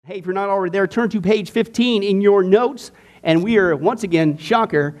Hey, if you're not already there, turn to page 15 in your notes, and we are, once again,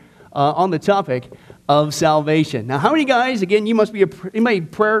 shocker, on the topic of salvation. Now, how many guys, again, you must be anybody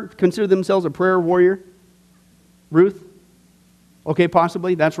consider themselves a prayer warrior? Ruth? Okay,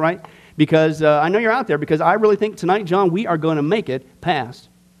 possibly, that's right. Because I know you're out there, because I really think tonight, John, we are going to make it past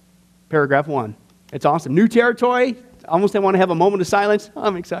paragraph 1. It's awesome. New territory. Almost I want to have a moment of silence.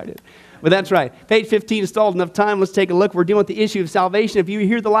 I'm excited. But that's right. Page 15 is stalled enough time. Let's take a look. We're dealing with the issue of salvation. If you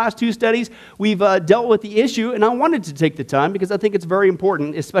hear the last two studies, we've dealt with the issue, and I wanted to take the time because I think it's very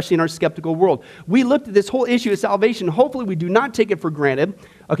important, especially in our skeptical world. We looked at this whole issue of salvation. Hopefully, we do not take it for granted,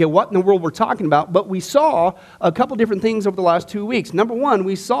 okay, what in the world we're talking about, but we saw a couple different things over the last 2 weeks. Number one,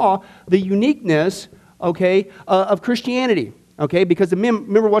 we saw the uniqueness, okay, of Christianity, okay, because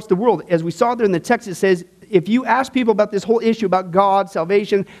remember what's the world. As we saw there in the text, it says, if you ask people about this whole issue about God,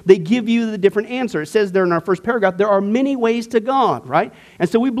 salvation, they give you the different answer. It says there in our first paragraph, there are many ways to God, right? And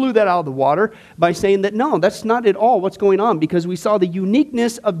so we blew that out of the water by saying that, no, that's not at all what's going on, because we saw the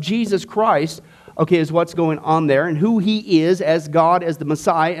uniqueness of Jesus Christ, okay, is what's going on there, and who he is as God, as the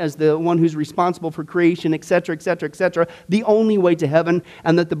Messiah, as the one who's responsible for creation, etc., etc., etc., the only way to heaven,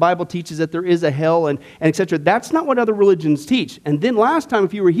 and that the Bible teaches that there is a hell, and etc. That's not what other religions teach. And then last time,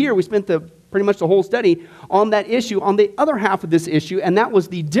 if you were here, we spent pretty much the whole study on that issue, on the other half of this issue, and that was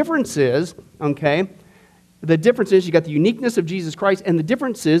the differences, okay? The differences, you got the uniqueness of Jesus Christ and the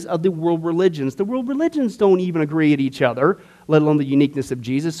differences of the world religions. The world religions don't even agree at each other, let alone the uniqueness of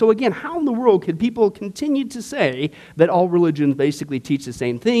Jesus. So again, how in the world could people continue to say that all religions basically teach the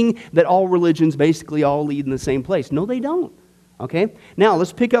same thing, that all religions basically all lead in the same place? No, they don't. Okay, now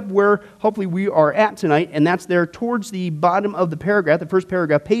let's pick up where hopefully we are at tonight, and that's there towards the bottom of the paragraph, the first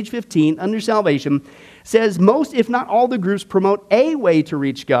paragraph, page 15, under salvation, says most, if not all, the groups promote a way to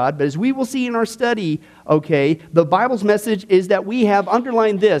reach God, but as we will see in our study, okay, the Bible's message is that we have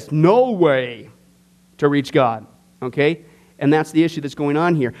underlined this, no way to reach God, okay? And that's the issue that's going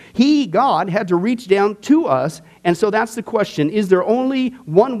on here. He, God, had to reach down to us, and so that's the question, is there only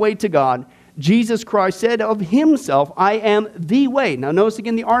one way to God? Jesus Christ said of himself, I am the way. Now notice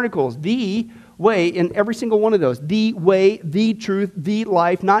again the articles, the way in every single one of those. The way, the truth, the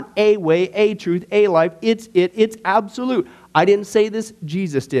life, not a way, a truth, a life. It's absolute. I didn't say this,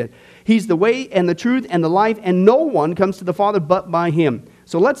 Jesus did. He's the way and the truth and the life, and no one comes to the Father but by him.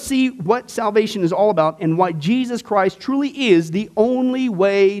 So let's see what salvation is all about and why Jesus Christ truly is the only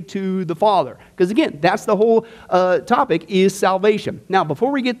way to the Father. Because again, that's the whole topic is salvation. Now,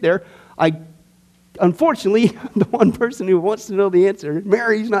 before we get there, unfortunately, the one person who wants to know the answer,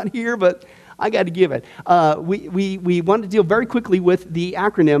 Mary's not here, but I got to give it. We want to deal very quickly with the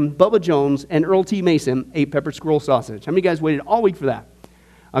acronym Bubba Jones and Earl T. Mason, 8 pepper squirrel sausage. How many guys waited all week for that?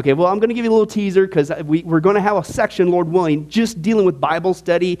 Okay, well, I'm going to give you a little teaser because we're going to have a section, Lord willing, just dealing with Bible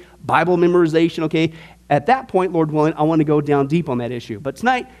study, Bible memorization, okay? At that point, Lord willing, I want to go down deep on that issue. But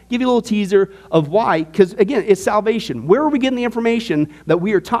tonight, give you a little teaser of why, because again, it's salvation. Where are we getting the information that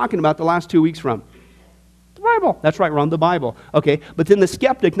we are talking about the last 2 weeks from? The Bible. That's right, we're on the Bible. Okay, but then the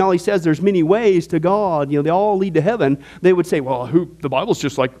skeptic not only says there's many ways to God, they all lead to heaven, they would say, well, the Bible's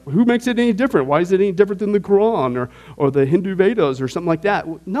just like, who makes it any different? Why is it any different than the Quran or the Hindu Vedas or something like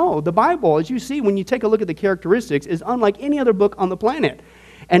that? No, the Bible, as you see, when you take a look at the characteristics, is unlike any other book on the planet.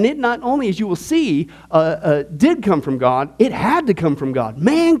 And it not only, as you will see, did come from God, it had to come from God.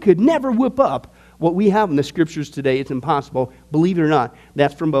 Man could never whip up what we have in the Scriptures today. It's impossible. Believe it or not,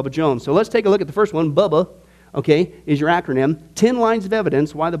 that's from Bubba Jones. So let's take a look at the first one. Bubba, okay, is your acronym. 10 lines of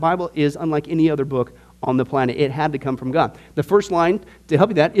evidence why the Bible is unlike any other book on the planet. It had to come from God. The first line to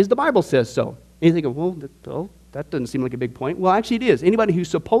help you that is the Bible says so. And you think, well, that doesn't seem like a big point. Well, actually it is. Anybody who's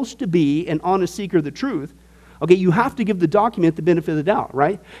supposed to be an honest seeker of the truth, okay, you have to give the document the benefit of the doubt,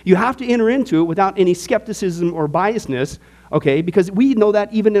 right? You have to enter into it without any skepticism or biasness, okay, because we know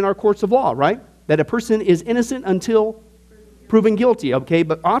that even in our courts of law, right? That a person is innocent until proven guilty, okay?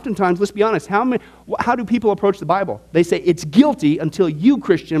 But oftentimes, let's be honest, how do people approach the Bible? They say it's guilty until you,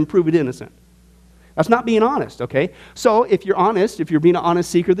 Christian, prove it innocent. That's not being honest, okay? So if you're honest, if you're being an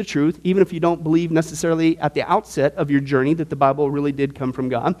honest seeker of the truth, even if you don't believe necessarily at the outset of your journey that the Bible really did come from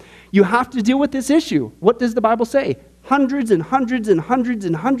God, you have to deal with this issue. What does the Bible say? Hundreds and hundreds and hundreds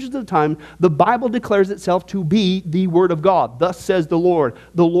and hundreds of times, the Bible declares itself to be the Word of God. Thus says the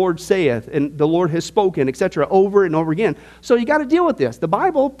Lord saith, and the Lord has spoken, etc., over and over again. So you got to deal with this. The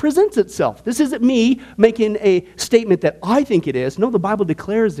Bible presents itself. This isn't me making a statement that I think it is. No, the Bible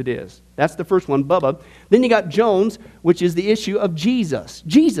declares it is. That's the first one, Bubba. Then you got Jones, which is the issue of Jesus.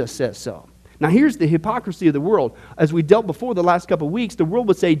 Jesus says so. Now here's the hypocrisy of the world. As we dealt before the last couple of weeks, the world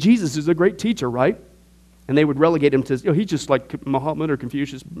would say Jesus is a great teacher, right? And they would relegate him to, he's just like Muhammad or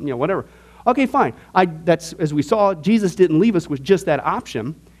Confucius, whatever. Okay, fine. That's, as we saw, Jesus didn't leave us with just that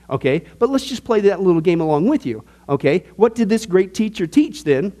option. Okay, but let's just play that little game along with you. Okay, what did this great teacher teach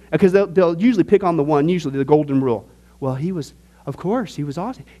then? Because they'll usually pick on usually the golden rule. Well, he was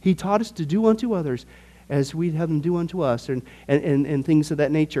awesome. He taught us to do unto others as we'd have them do unto us, and things of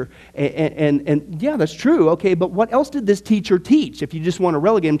that nature. And yeah, that's true. Okay, but what else did this teacher teach? If you just want to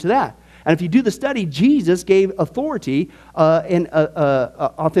relegate him to that. And if you do the study, Jesus gave authority and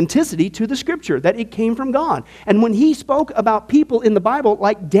authenticity to the Scripture, that it came from God. And when he spoke about people in the Bible,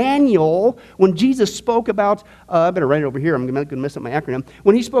 like Daniel, when Jesus spoke about, I better write it over here, I'm going to mess up my acronym.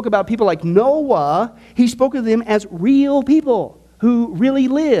 When he spoke about people like Noah, he spoke of them as real people who really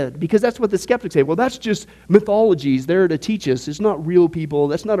lived, because that's what the skeptics say. Well, that's just mythologies there to teach us. It's not real people.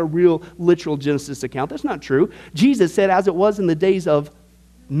 That's not a real literal Genesis account. That's not true. Jesus said, as it was in the days of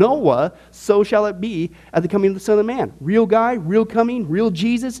Noah, so shall it be at the coming of the Son of Man. Real guy, real coming, real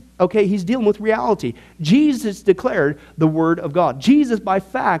Jesus. Okay, he's dealing with reality. Jesus declared the Word of God. Jesus, by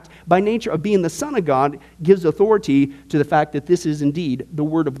nature of being the Son of God, gives authority to the fact that this is indeed the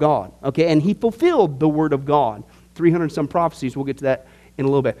Word of God. Okay, and he fulfilled the Word of God. 300 some prophecies. We'll get to that in a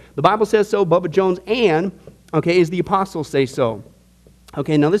little bit. The Bible says so. Bubba Jones and, is the apostles say so.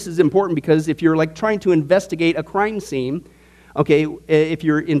 Okay, now this is important because if you're like trying to investigate a crime scene, okay, if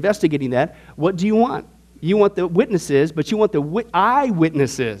you're investigating that, what do you want? You want the witnesses, but you want the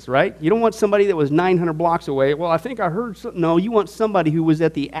eyewitnesses, right? You don't want somebody that was 900 blocks away. Well, I think I heard something. No, you want somebody who was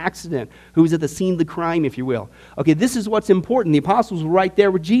at the accident, who was at the scene of the crime, if you will. Okay, this is what's important. The apostles were right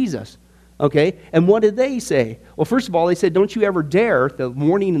there with Jesus. Okay, and what did they say? Well, first of all, they said, don't you ever dare, the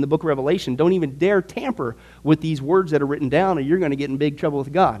warning in the book of Revelation, don't even dare tamper with these words that are written down, or you're going to get in big trouble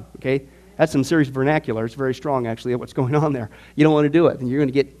with God. Okay? That's some serious vernacular. It's very strong, actually, at what's going on there. You don't want to do it, and you're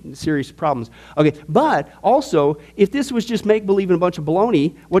going to get serious problems. Okay, but also, if this was just make-believe and a bunch of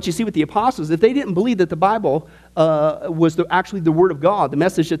baloney, what you see with the apostles, if they didn't believe that the Bible was actually the Word of God, the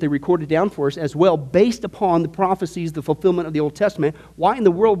message that they recorded down for us as well, based upon the prophecies, the fulfillment of the Old Testament, why in the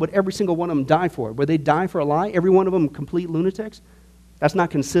world would every single one of them die for it? Would they die for a lie? Every one of them complete lunatics? That's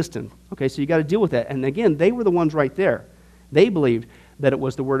not consistent. Okay, so you got to deal with that. And again, they were the ones right there. They believed that it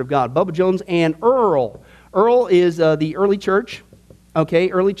was the Word of God. Bubba Jones and Earl. Earl is the early church. Okay,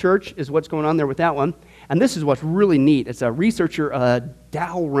 early church is what's going on there with that one. And this is what's really neat. It's a researcher,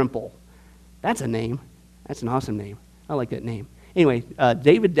 Dalrymple. That's a name. That's an awesome name. I like that name. Anyway,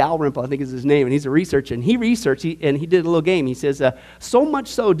 David Dalrymple, I think is his name, and he's a researcher. And he researched, and he did a little game. He says, so much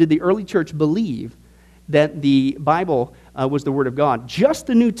so did the early church believe that the Bible was the Word of God. Just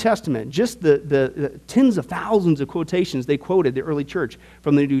the New Testament, just the tens of thousands of quotations they quoted, the early church,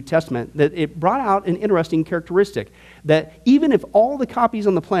 from the New Testament, that it brought out an interesting characteristic, that even if all the copies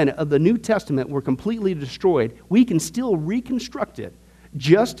on the planet of the New Testament were completely destroyed, we can still reconstruct it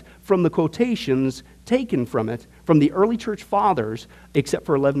just from the quotations taken from it, from the early church fathers, except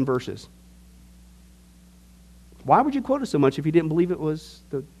for 11 verses. Why would you quote it so much if you didn't believe it was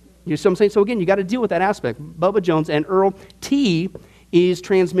the... You see what I'm saying? So again, you got to deal with that aspect. Bubba Jones and Earl. T is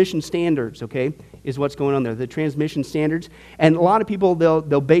transmission standards, okay, is what's going on there, the transmission standards. And a lot of people,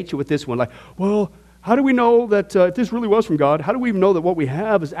 they'll bait you with this one, like, well, how do we know that if this really was from God, how do we even know that what we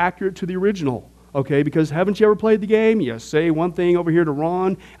have is accurate to the original? Okay, because haven't you ever played the game? You say one thing over here to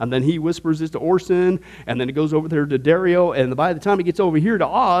Ron, and then he whispers this to Orson, and then it goes over there to Dario, and by the time it gets over here to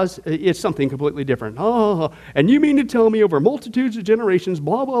Oz, it's something completely different. Oh, and you mean to tell me over multitudes of generations,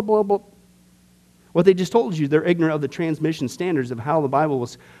 blah, blah, blah, blah. What they just told you, they're ignorant of the transmission standards of how the Bible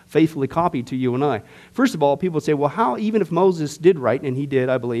was faithfully copied to you and I. First of all, people say, well, how, even if Moses did write, and he did,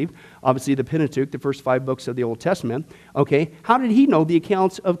 I believe, obviously the Pentateuch, the first 5 books of the Old Testament, okay, how did he know the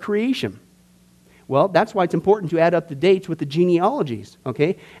accounts of creation? Well, that's why it's important to add up the dates with the genealogies,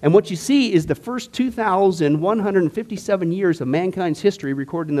 okay? And what you see is the first 2,157 years of mankind's history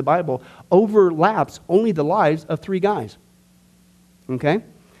recorded in the Bible overlaps only the lives of 3 guys, okay?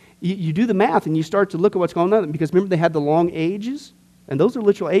 You do the math and you start to look at what's going on, because remember they had the long ages, and those are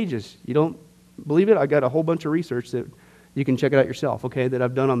literal ages. You don't believe it? I got a whole bunch of research that you can check it out yourself, okay, that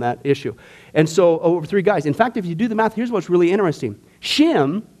I've done on that issue. And so over 3 guys. In fact, if you do the math, here's what's really interesting.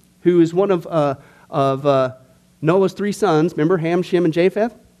 Shem, who is one of Noah's 3 sons, remember Ham, Shem, and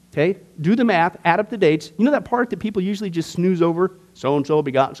Japheth? Okay, do the math, add up the dates. You know that part that people usually just snooze over? So-and-so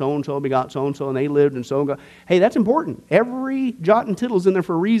begot so-and-so begot so-and-so, and they lived and so-and-so. Hey, that's important. Every jot and tittle's in there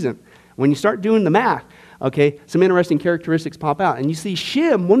for a reason. When you start doing the math, okay, some interesting characteristics pop out. And you see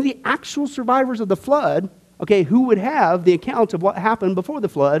Shem, one of the actual survivors of the flood, okay, who would have the account of what happened before the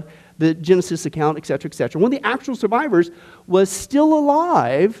flood, the Genesis account, etc., etc. One of the actual survivors was still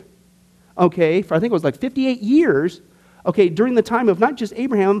alive, okay, for I think it was like 58 years, okay, during the time of not just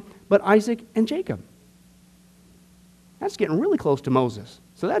Abraham, but Isaac and Jacob. That's getting really close to Moses.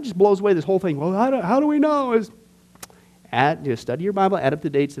 So that just blows away this whole thing. Well, how do we know? Just study your Bible, add up the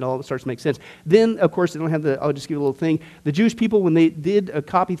dates, and all of it starts to make sense. Then, of course, they don't have I'll just give you a little thing. The Jewish people, when they did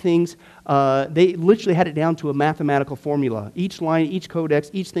copy things, they literally had it down to a mathematical formula. Each line, each codex,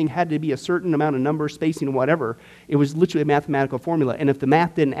 each thing had to be a certain amount of numbers, spacing, and whatever. It was literally a mathematical formula. And if the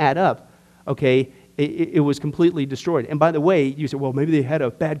math didn't add up, okay, it was completely destroyed. And by the way, you say, well, maybe they had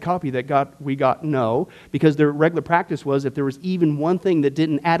a bad copy that we got. No, because their regular practice was if there was even one thing that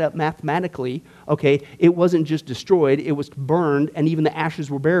didn't add up mathematically, okay, it wasn't just destroyed, it was burned, and even the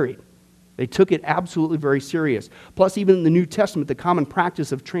ashes were buried. They took it absolutely very serious. Plus, even in the New Testament, the common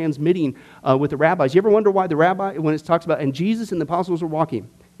practice of transmitting with the rabbis. You ever wonder why the rabbi, when it talks about, and Jesus and the apostles were walking,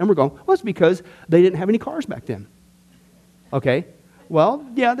 and we're going, well, it's because they didn't have any cars back then. Okay? Well,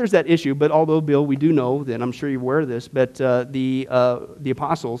 yeah, there's that issue, but although, Bill, we do know, and I'm sure you're aware of this, but the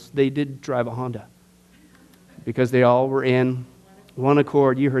apostles, they did drive a Honda because they all were in one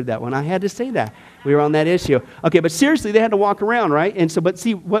accord. You heard that one. I had to say that. We were on that issue. Okay, but seriously, they had to walk around, right? And so, but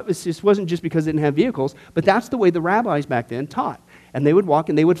see, this wasn't just because they didn't have vehicles, but that's the way the rabbis back then taught. And they would walk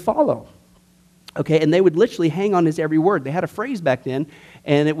and they would follow. Okay, and they would literally hang on his every word. They had a phrase back then,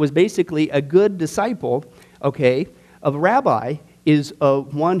 and it was basically a good disciple, okay, of a rabbi is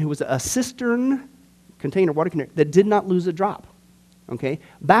one who was a cistern container, water container, that did not lose a drop. Okay?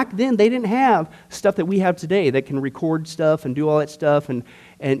 Back then, they didn't have stuff that we have today that can record stuff and do all that stuff and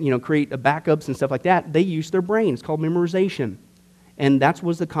create backups and stuff like that. They used their brains. It's called memorization. And that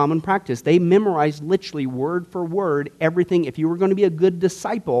was the common practice. They memorized literally word for word everything. If you were going to be a good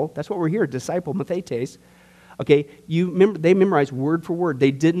disciple, that's what we're here, disciple, mathetes. Okay, they memorized word for word. They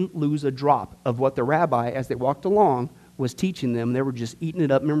didn't lose a drop of what the rabbi, as they walked along, was teaching them. They were just eating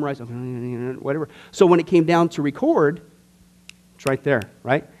it up, memorizing, whatever. So when it came down to record, it's right there,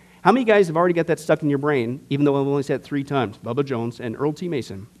 right? How many guys have already got that stuck in your brain, even though I've only said it 3 times? Bubba Jones and Earl T.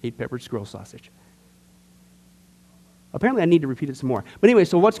 Mason ate peppered squirrel sausage. Apparently I need to repeat it some more. But anyway,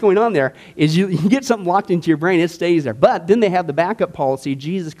 so what's going on there is you get something locked into your brain, it stays there. But then they have the backup policy.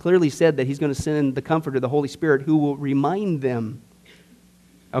 Jesus clearly said that he's going to send the Comforter, the Holy Spirit, who will remind them,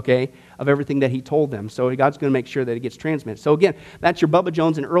 okay, of everything that he told them. So God's going to make sure that it gets transmitted. So again, that's your Bubba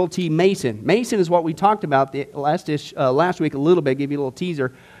Jones and Earl T. Mason. Mason is what we talked about last week a little bit, gave you a little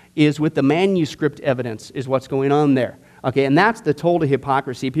teaser, is with the manuscript evidence is what's going on there. Okay, and that's the total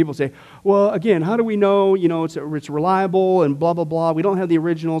hypocrisy. People say, well, again, how do we know, it's reliable and blah, blah, blah. We don't have the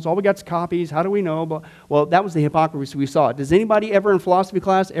originals. All we got is copies. How do we know? Well, that was the hypocrisy we saw. Does anybody ever in philosophy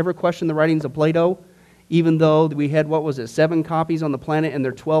class ever question the writings of Plato? Even though we had, 7 copies on the planet and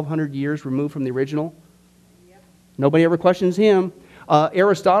they're 1,200 years removed from the original? Yep. Nobody ever questions him.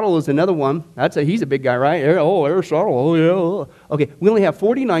 Aristotle is another one. He's a big guy, right? Oh, Aristotle. Oh, yeah. Okay, we only have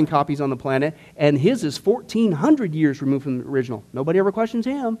 49 copies on the planet, and his is 1,400 years removed from the original. Nobody ever questions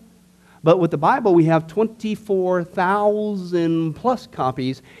him. But with the Bible, we have 24,000 plus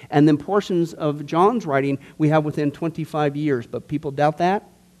copies, and then portions of John's writing we have within 25 years. But people doubt that?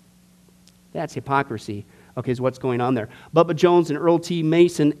 That's hypocrisy. Okay, is what's going on there. Bubba Jones and Earl T.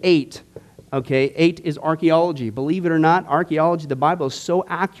 Mason, 8. Okay, 8 is archaeology. Believe it or not, archaeology, the Bible is so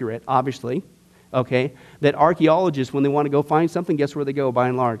accurate, obviously, okay, that archaeologists, when they want to go find something, guess where they go by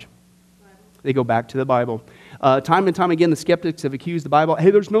and large? Bible. They go back to the Bible. Time and time again, the skeptics have accused the Bible, hey,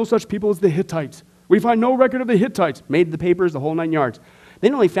 there's no such people as the Hittites. We find no record of the Hittites. Made the papers, the whole 9 yards. They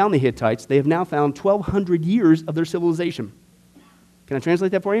not only found the Hittites, they have now found 1,200 years of their civilization. Can I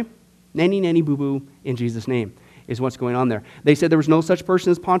translate that for you? Nanny, nanny, boo-boo, in Jesus' name. Is what's going on there. They said there was no such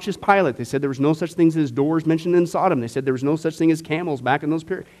person as Pontius Pilate. They said there was no such things as doors mentioned in Sodom. They said there was no such thing as camels back in those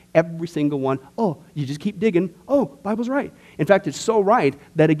periods. Every single one. Oh, you just keep digging. Oh, Bible's right. In fact, it's so right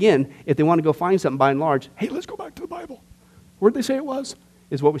that, again, if they want to go find something by and large, hey, let's go back to the Bible. Where'd they say it was?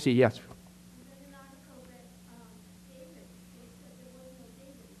 Is what we see, yes.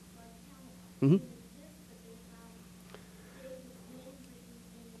 Mm-hmm.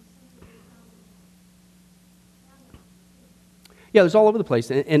 Yeah, it's all over the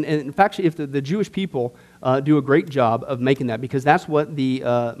place. And in fact, if the Jewish people do a great job of making that, because that's what the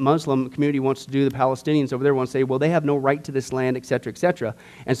Muslim community wants to do. The Palestinians over there want to say, well, they have no right to this land, et cetera, et cetera.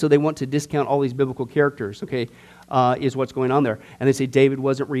 And so they want to discount all these biblical characters, okay, is what's going on there. And they say David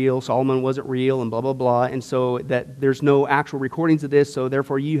wasn't real, Solomon wasn't real, and blah, blah, blah. And so that there's no actual recordings of this, so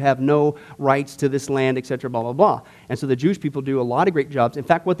therefore you have no rights to this land, et cetera, blah, blah, blah. And so the Jewish people do a lot of great jobs. In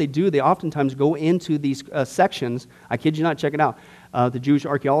fact, what they do, they oftentimes go into these sections. I kid you not, check it out. The Jewish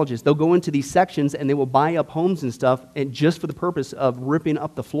archaeologists, they'll go into these sections and they will buy up homes and stuff, and just for the purpose of ripping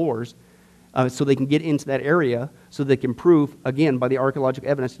up the floors so they can get into that area, so they can prove, again, by the archaeological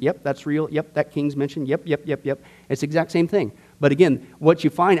evidence, yep, that's real, yep, that king's mentioned, yep. It's the exact same thing. But again, what you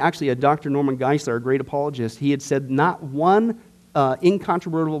find, actually, a Dr. Norman Geisler, a great apologist, he had said not one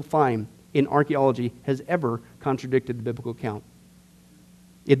incontrovertible find in archaeology has ever contradicted the biblical account.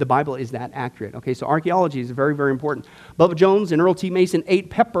 The Bible is that accurate. Okay, so archaeology is very, very important. Bubba Jones and Earl T. Mason ate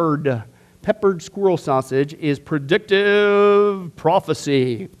peppered squirrel sausage is predictive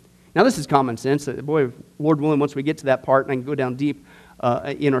prophecy. Now, this is common sense. Boy, Lord willing, once we get to that part and I can go down deep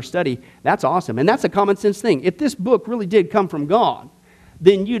in our study, that's awesome. And that's a common sense thing. If this book really did come from God,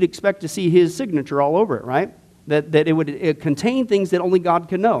 then you'd expect to see his signature all over it, right? That it would contain things that only God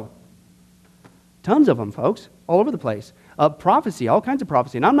could know. Tons of them, folks, all over the place. Prophecy, all kinds of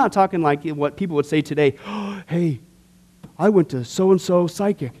prophecy. And I'm not talking like what people would say today, oh, hey, I went to so-and-so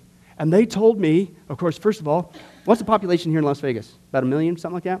psychic, and they told me, of course, first of all, what's the population here in Las Vegas? About 1 million,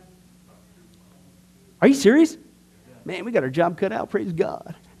 something like that? Are you serious? Man, we got our job cut out. Praise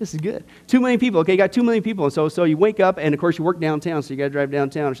God. This is good. 2 million people. Okay, you got 2 million people. And so you wake up, and of course you work downtown, so you got to drive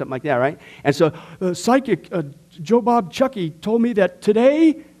downtown or something like that, right? And so psychic Joe Bob Chucky told me that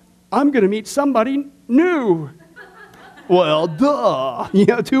today I'm going to meet somebody new. Well, duh.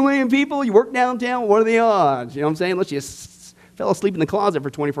 2 million people, you work downtown, what are the odds? You know what I'm saying? Unless you fell asleep in the closet for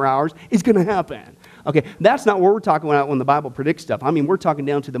 24 hours, it's going to happen. Okay, that's not what we're talking about when the Bible predicts stuff. I mean, we're talking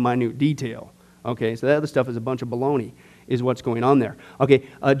down to the minute detail. Okay, so that other stuff is a bunch of baloney, is what's going on there. Okay,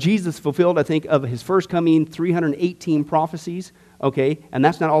 Jesus fulfilled, I think, of his first coming, 318 prophecies. Okay, and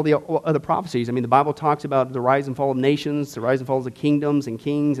that's not all the other prophecies. I mean, the Bible talks about the rise and fall of nations, the rise and falls of kingdoms and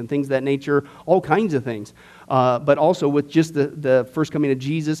kings and things of that nature, all kinds of things. But also with just the first coming of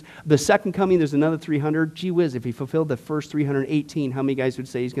Jesus. The second coming, there's another 300. Gee whiz, if he fulfilled the first 318, how many guys would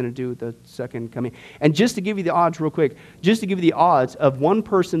say he's going to do the second coming? And just to give you the odds real quick, just to give you the odds of one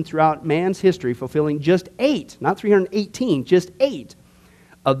person throughout man's history fulfilling just 8, not 318, just 8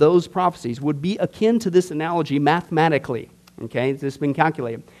 of those prophecies would be akin to this analogy mathematically. Okay, this has been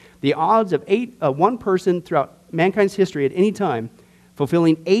calculated. The odds of one person throughout mankind's history at any time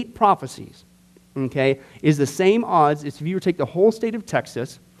fulfilling 8 prophecies, okay, is the same odds as if you were to take the whole state of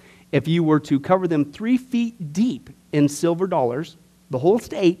Texas, if you were to cover them 3 feet deep in silver dollars, the whole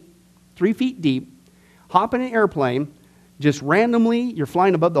state, 3 feet deep, hop in an airplane, just randomly, you're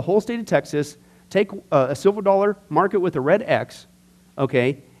flying above the whole state of Texas, take a silver dollar, mark it with a red X,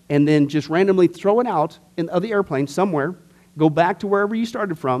 okay, and then just randomly throw it out of the airplane somewhere, go back to wherever you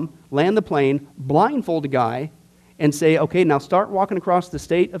started from, land the plane, blindfold a guy, and say, okay, now start walking across the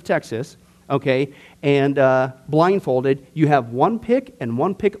state of Texas, okay, and blindfolded. You have one pick and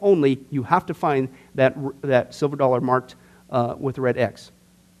one pick only. You have to find that silver dollar marked with a red X.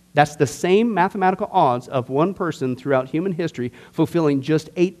 That's the same mathematical odds of one person throughout human history fulfilling just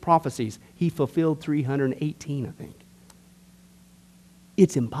 8 prophecies. He fulfilled 318, I think.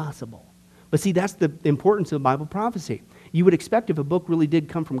 It's impossible. But see, that's the importance of Bible prophecy. You would expect if a book really did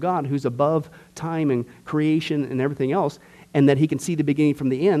come from God, who's above time and creation and everything else, and that he can see the beginning from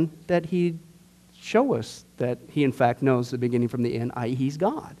the end, that he'd show us that he, in fact, knows the beginning from the end, i.e. he's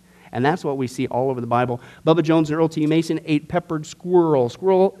God. And that's what we see all over the Bible. Bubba Jones and Earl T. Mason ate peppered squirrel.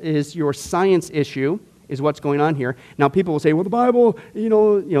 Squirrel is your science issue, is what's going on here. Now, people will say, well, the Bible,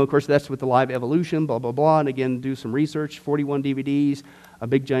 of course, that's with the live evolution, blah, blah, blah. And again, do some research, 41 DVDs, a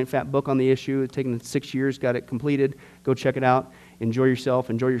big, giant, fat book on the issue. It's taken 6 years, got it completed. Go check it out. Enjoy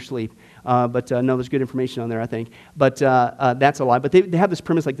yourself. Enjoy your sleep. But no, there's good information on there, I think. But that's a lie. But they have this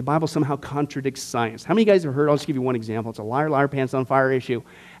premise like the Bible somehow contradicts science. How many guys have heard, I'll just give you one example. It's a liar, liar, pants on fire issue.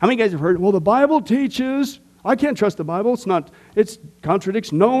 How many guys have heard, well, the Bible teaches, I can't trust the Bible. It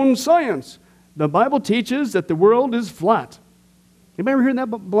contradicts known science. The Bible teaches that the world is flat. Anybody ever heard that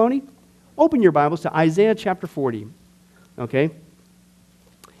baloney? Open your Bibles to Isaiah chapter 40. Okay?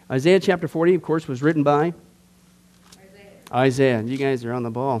 Isaiah chapter 40, of course, was written by Isaiah. You guys are on the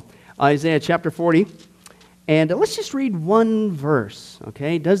ball. Isaiah chapter 40. And let's just read one verse.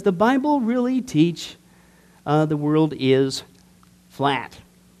 Okay? Does the Bible really teach the world is flat?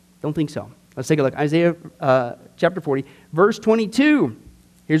 Don't think so. Let's take a look. Isaiah chapter 40, verse 22.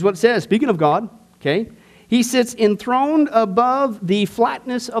 Here's what it says. Speaking of God, okay? He sits enthroned above the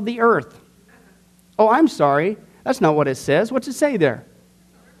flatness of the earth. Oh, I'm sorry. That's not what it says. What's it say there?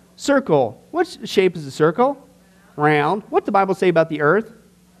 Circle. What shape is a circle? Round. What the Bible say about the earth?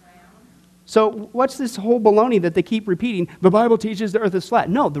 So what's this whole baloney that they keep repeating? The Bible teaches the earth is flat.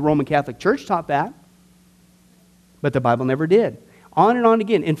 No, the Roman Catholic Church taught that. But the Bible never did. On and on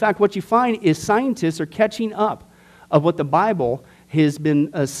again. In fact, what you find is scientists are catching up of what the Bible has been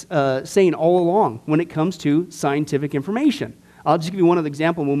saying all along when it comes to scientific information. I'll just give you one other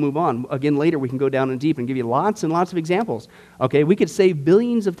example and we'll move on. Again, later we can go down and deep and give you lots and lots of examples. Okay, we could save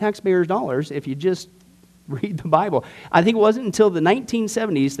billions of taxpayers' dollars if you just read the Bible. I think it wasn't until the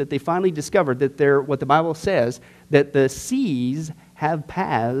 1970s that they finally discovered that what the Bible says, that the seas have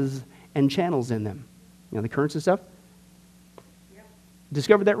paths and channels in them. You know, the currents and stuff? Yep.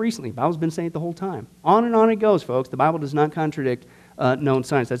 Discovered that recently. The Bible's been saying it the whole time. On and on it goes, folks. The Bible does not contradict known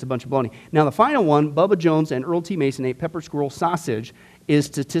science. That's a bunch of baloney. Now, the final one, Bubba Jones and Earl T. Mason ate pepper squirrel sausage, is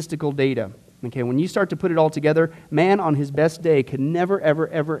statistical data. Okay, when you start to put it all together, man on his best day could never, ever,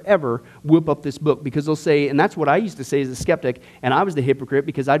 ever, ever whip up this book, because they'll say, and that's what I used to say as a skeptic, and I was the hypocrite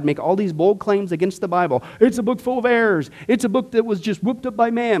because I'd make all these bold claims against the Bible. It's a book full of errors. It's a book that was just whipped up by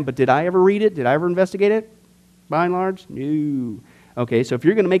man. But did I ever read it? Did I ever investigate it? By and large, no. Okay, so if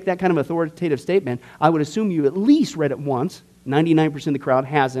you're going to make that kind of authoritative statement, I would assume you at least read it once. 99% of the crowd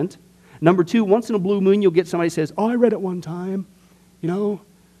hasn't. Number two, once in a blue moon, you'll get somebody who says, oh, I read it one time, you know.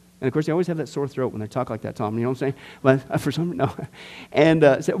 And of course, they always have that sore throat when they talk like that, Tom. You know what I'm saying? But for some, no. And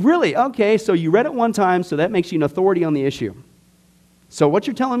so really, okay, so you read it one time, so that makes you an authority on the issue. So what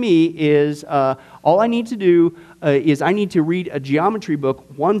you're telling me is all I need to do is I need to read a geometry book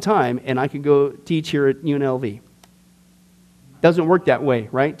one time, and I can go teach here at UNLV. Doesn't work that way,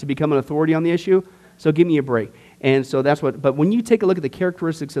 right? To become an authority on the issue. So give me a break. And so that's what, but when you take a look at the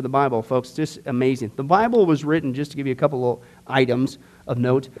characteristics of the Bible, folks, just amazing. The Bible was written, just to give you a couple of items of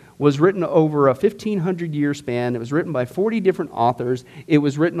note, was written over a 1,500-year span. It was written by 40 different authors. It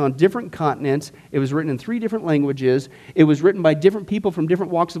was written on different continents. It was written in 3 different languages. It was written by different people from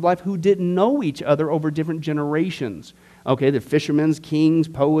different walks of life who didn't know each other over different generations. Okay, the fishermen, kings,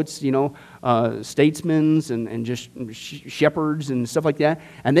 poets, you know, statesmen, and just shepherds and stuff like that.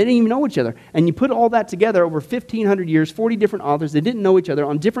 And they didn't even know each other. And you put all that together over 1,500 years, 40 different authors. They didn't know each other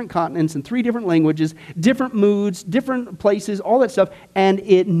on different continents in 3 different languages, different moods, different places, all that stuff. And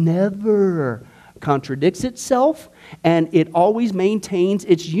it never contradicts itself. And it always maintains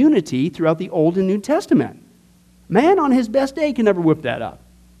its unity throughout the Old and New Testament. Man on his best day can never whip that up.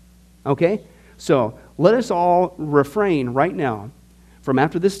 Okay? So let us all refrain right now from,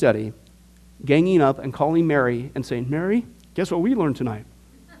 after this study, ganging up and calling Mary and saying, Mary, guess what we learned tonight?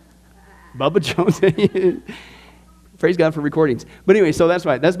 Bubba Jones. Praise God for recordings. But anyway, so that's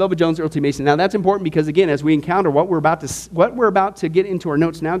right. That's Bubba Jones, Earl T. Mason. Now that's important because, again, as we encounter what we're about to get into our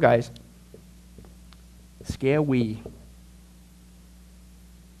notes now, guys, scare-we.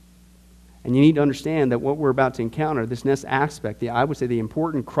 And you need to understand that what we're about to encounter, this next aspect, I would say the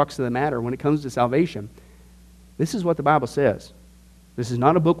important crux of the matter when it comes to salvation, this is what the Bible says. This is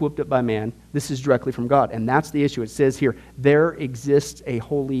not a book whipped up by man. This is directly from God. And that's the issue. It says here, there exists a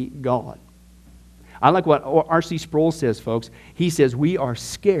holy God. I like what R.C. Sproul says, folks. He says, we are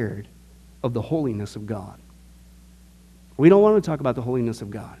scared of the holiness of God. We don't want to talk about the holiness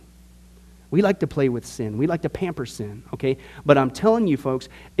of God. We like to play with sin. We like to pamper sin, okay? But I'm telling you, folks,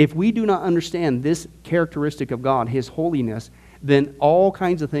 if we do not understand this characteristic of God, His holiness, then all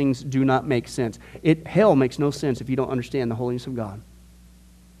kinds of things do not make sense. Hell makes no sense if you don't understand the holiness of God.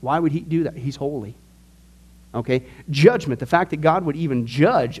 Why would He do that? He's holy, okay? Judgment, the fact that God would even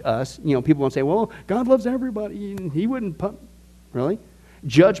judge us, you know, people won't say, well, God loves everybody, and He wouldn't, really?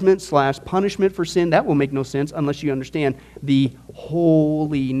 Judgment / punishment for sin, that will make no sense unless you understand the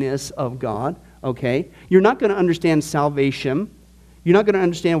holiness of God, okay? You're not going to understand salvation. You're not going to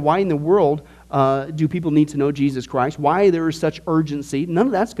understand why in the world do people need to know Jesus Christ, why there is such urgency. None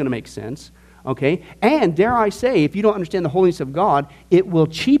of that's going to make sense, okay? And dare I say, if you don't understand the holiness of God, it will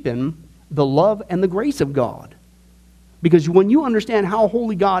cheapen the love and the grace of God. Because when you understand how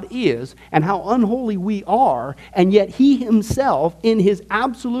holy God is and how unholy we are, and yet He Himself, in His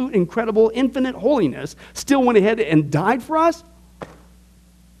absolute, incredible, infinite holiness, still went ahead and died for us,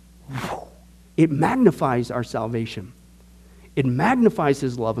 it magnifies our salvation. It magnifies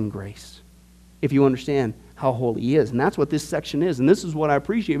His love and grace if you understand how holy He is. And that's what this section is. And this is what I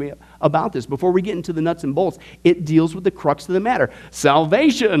appreciate about this. Before we get into the nuts and bolts, it deals with the crux of the matter.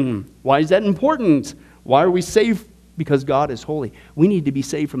 Salvation. Why is that important? Why are we saved? Because God is holy. We need to be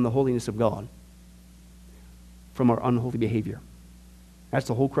saved from the holiness of God, from our unholy behavior. That's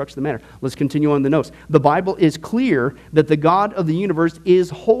the whole crux of the matter. Let's continue on the notes. The Bible is clear that the God of the universe is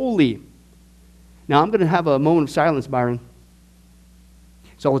holy. Now, I'm going to have a moment of silence, Byron.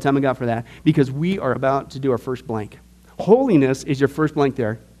 It's all the time I got for that, because we are about to do our first blank. Holiness is your first blank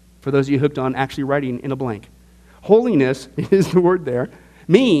there, for those of you hooked on actually writing in a blank. Holiness is the word there,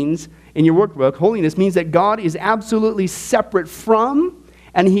 means, in your workbook, holiness means that God is absolutely separate from,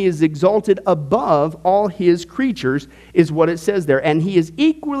 and He is exalted above all His creatures, is what it says there. And He is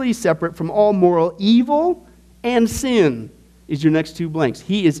equally separate from all moral evil and sin. is your next two blanks.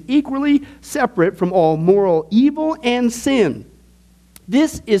 He is equally separate from all moral evil and sin.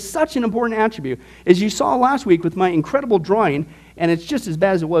 This is such an important attribute. As you saw last week with my incredible drawing, and it's just as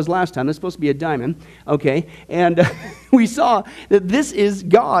bad as it was last time. It's supposed to be a diamond, okay? And we saw that this is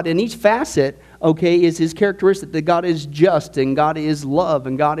God, and each facet, okay, is his characteristic, that God is just, and God is love,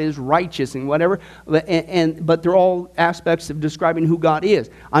 and God is righteous, and whatever. But they're all aspects of describing who God is.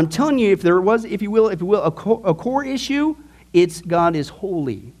 I'm telling you, if there was, if you will, a core issue, it's God is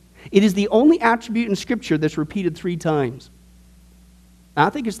holy. It is the only attribute in Scripture that's repeated 3 times. I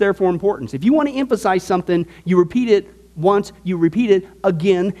think it's there for importance. If you want to emphasize something, you repeat it once, you repeat it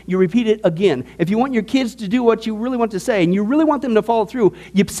again, you repeat it again. If you want your kids to do what you really want to say, and you really want them to follow through,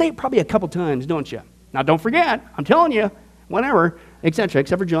 you say it probably a couple times, don't you? Now, don't forget, I'm telling you, whatever, etc.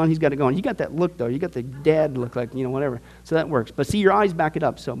 Except for John, he's got it going. You got that look, though. You got the dad look, like, whatever. So that works. But see, your eyes back it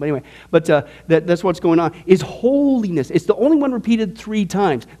up. So, but anyway, that's what's going on, is holiness. It's the only one repeated 3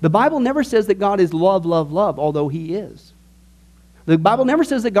 times. The Bible never says that God is love, love, love, although he is. The Bible never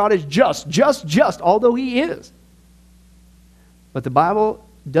says that God is just, although he is. But the Bible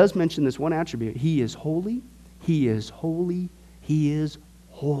does mention this one attribute. He is holy, he is holy, he is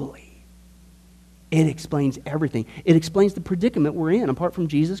holy. It explains everything. It explains the predicament we're in apart from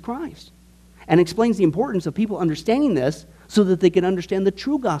Jesus Christ. And explains the importance of people understanding this so that they can understand the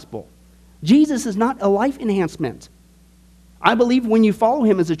true gospel. Jesus is not a life enhancement. I believe when you follow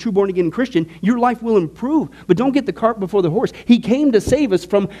him as a true born-again Christian, your life will improve. But don't get the cart before the horse. He came to save us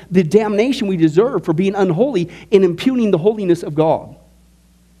from the damnation we deserve for being unholy and impugning the holiness of God.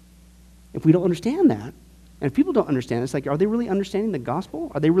 If we don't understand that, and if people don't understand, it's like, are they really understanding the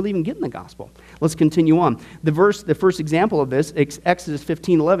gospel? Are they really even getting the gospel? Let's continue on. The first example of this, Exodus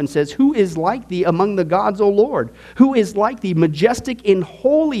 15:11 says, "Who is like thee among the gods, O Lord? Who is like thee, majestic in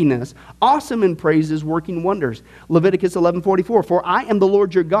holiness, awesome in praises, working wonders?" Leviticus 11:44, "For I am the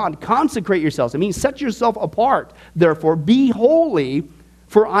Lord your God. Consecrate yourselves." It means set yourself apart. Therefore, be holy,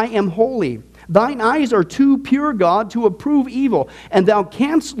 for I am holy. "Thine eyes are too pure, God, to approve evil, and thou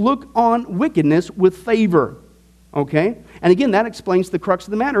canst look on wickedness with favor." Okay? And again, that explains the crux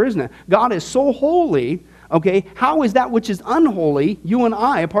of the matter, isn't it? God is so holy, okay? How is that which is unholy, you and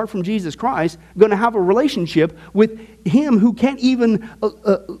I, apart from Jesus Christ, going to have a relationship with him who can't even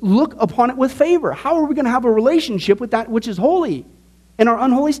look upon it with favor? How are we going to have a relationship with that which is holy in our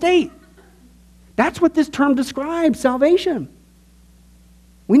unholy state? That's what this term describes, salvation.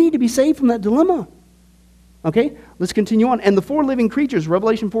 We need to be saved from that dilemma. Okay, let's continue on. "And the 4 living creatures,"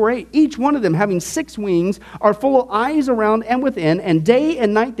 Revelation 4:8, "each one of them having 6 wings, are full of eyes around and within, and day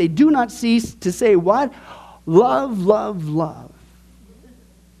and night they do not cease to say," what? "Love, love, love."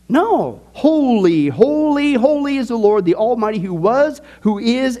 No. "Holy, holy, holy is the Lord, the Almighty, who was, who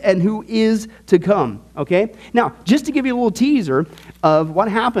is, and who is to come." Okay? Now, just to give you a little teaser of what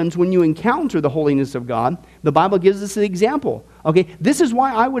happens when you encounter the holiness of God, the Bible gives us an example. Okay? This is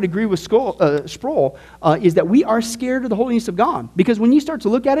why I would agree with Sproul, is that we are scared of the holiness of God. Because when you start to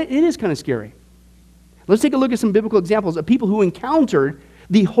look at it, it is kind of scary. Let's take a look at some biblical examples of people who encountered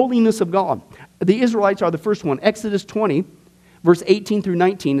the holiness of God. The Israelites are the first one. Exodus 20. Verse 18 through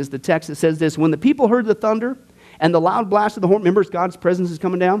 19 is the text that says this: "When the people heard the thunder and the loud blast of the horn," remember God's presence is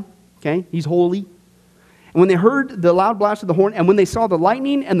coming down, okay? He's holy. "And when they heard the loud blast of the horn, and when they saw the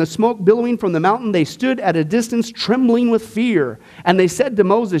lightning and the smoke billowing from the mountain, they stood at a distance trembling with fear. And they said to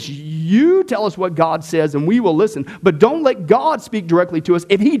Moses, 'You tell us what God says and we will listen, but don't let God speak directly to us.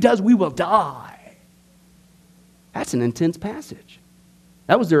 If he does, we will die.'" That's an intense passage.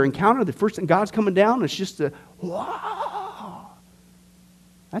 That was their encounter. The first thing, God's coming down. It's just a, wow.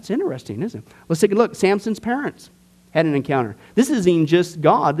 That's interesting, isn't it? Let's take a look. Samson's parents had an encounter. This isn't just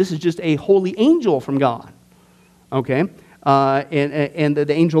God. This is just a holy angel from God. Okay? And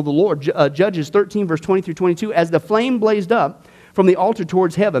the angel of the Lord. Judges 13, verse 20 through 22. "As the flame blazed up from the altar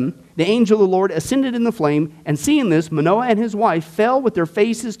towards heaven, the angel of the Lord ascended in the flame. And seeing this, Manoah and his wife fell with their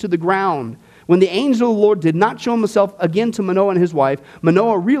faces to the ground. When the angel of the Lord did not show himself again to Manoah and his wife,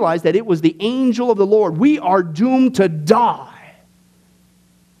 Manoah realized that it was the angel of the Lord. We are doomed to die.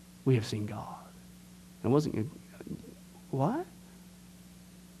 We have seen God." It wasn't, what?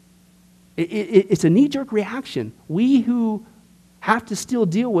 It's a knee-jerk reaction. We who have to still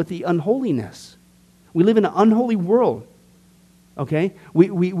deal with the unholiness. We live in an unholy world. Okay?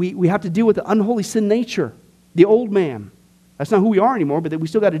 We have to deal with the unholy sin nature. The old man. That's not who we are anymore, but we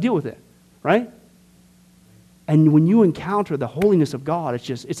still got to deal with it. Right? And when you encounter the holiness of God,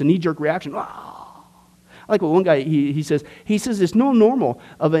 it's a knee-jerk reaction. Ah! I like what one guy, he says it's no normal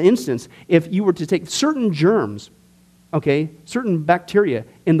of an instance if you were to take certain germs, okay, certain bacteria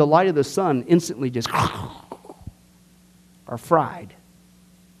in the light of the sun instantly just, are are fried.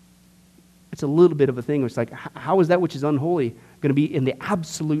 It's a little bit of a thing. It's like, how is that which is unholy going to be in the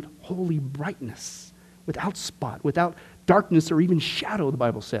absolute holy brightness, without spot, without darkness or even shadow, the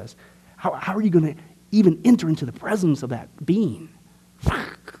Bible says? How are you going to even enter into the presence of that being?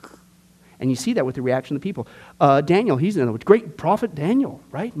 And you see that with the reaction of the people. Daniel, he's another great prophet, Daniel,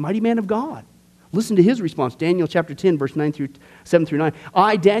 right? Mighty man of God. Listen to his response, Daniel chapter 10, verse 7 through 9.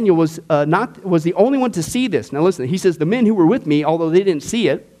 I, Daniel, was the only one to see this. Now listen, he says, the men who were with me, although they didn't see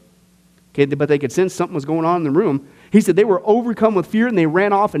it, okay, but they could sense something was going on in the room, he said they were overcome with fear and they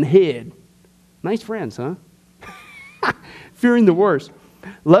ran off and hid. Nice friends, huh? Fearing the worst.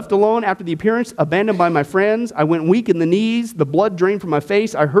 Left alone after the appearance, abandoned by my friends, I went weak in the knees, the blood drained from my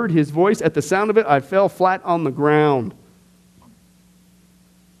face, I heard his voice. At the sound of it, I fell flat on the ground.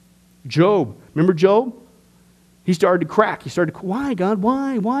 Job, remember Job? He started to crack. He started to, why, God?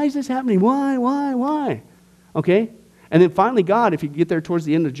 Why? Why is this happening? Why? Okay? And then finally God, if you get there towards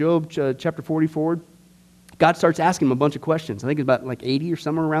the end of Job chapter 44, God starts asking him a bunch of questions. I think it's about like 80 or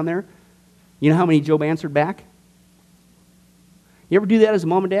somewhere around there. You know how many Job answered back? You ever do that as a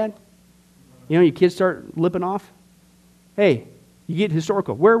mom and dad? You know, your kids start lipping off. Hey, you get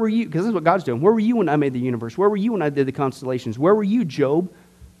historical. Where were you? Because this is what God's doing. Where were you when I made the universe? Where were you when I did the constellations? Where were you, Job?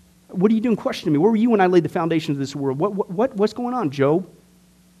 What are you doing questioning me? Where were you when I laid the foundations of this world? What's going on, Job?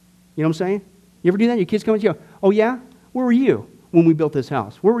 You know what I'm saying? You ever do that? Your kids come to you, oh yeah? Where were you when we built this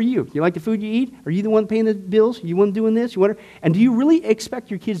house? Where were you? You like the food you eat? Are you the one paying the bills? You one doing this? And do you really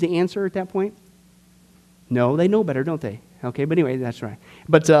expect your kids to answer at that point? No, they know better, don't they? Okay, but anyway, that's right.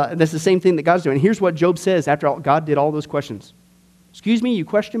 But that's the same thing that God's doing. Here's what Job says after God did all those questions. Excuse me, you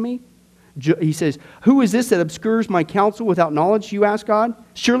question me? He says, who is this that obscures my counsel without knowledge, you ask God?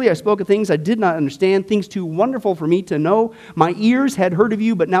 Surely I spoke of things I did not understand, things too wonderful for me to know. My ears had heard of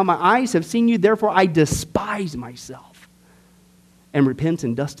you, but now my eyes have seen you. Therefore I despise myself and repent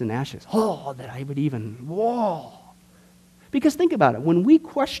in dust and ashes. Oh, that I would even, whoa. Because think about it. When we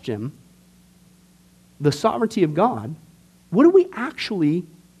question the sovereignty of God, what are we actually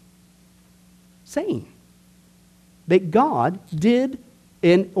saying? That God did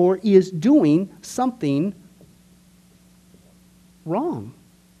or is doing something wrong.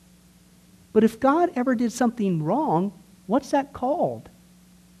 But if God ever did something wrong, what's that called?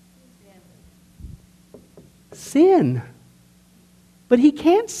 Sin. But he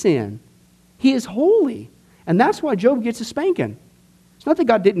can't sin. He is holy. And that's why Job gets a spanking. It's not that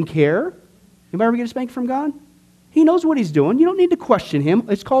God didn't care. Anybody ever get a spanking from God? He knows what he's doing. You don't need to question him.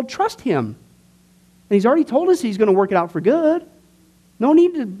 It's called trust him. And he's already told us he's going to work it out for good. No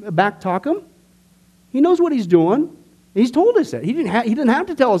need to backtalk him. He knows what he's doing. He's told us that. He didn't have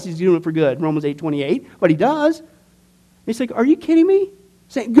to tell us he's doing it for good, Romans 8:28, but he does. He's like, are you kidding me?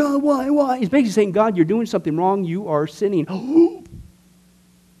 Saying, God, why? He's basically saying, God, you're doing something wrong. You are sinning.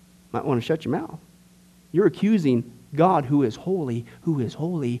 Might want to shut your mouth. You're accusing God, who is holy,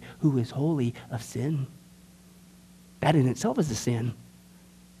 of sin. That in itself is a sin.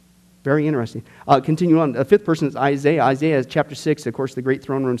 Very interesting. Continue on. The fifth person is Isaiah. Isaiah is chapter 6, of course, the great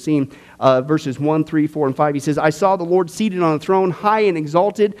throne room scene. Verses 1, 3, 4, and 5. He says, I saw the Lord seated on a throne, high and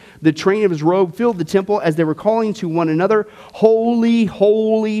exalted. The train of his robe filled the temple as they were calling to one another, Holy,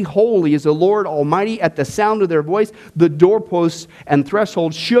 holy, holy is the Lord Almighty. At the sound of their voice, the doorposts and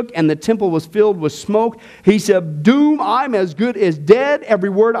thresholds shook, and the temple was filled with smoke. He said, Doom, I'm as good as dead.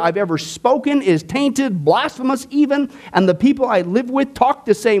 Every word I've ever spoken is tainted, blasphemous even, and the people I live with talk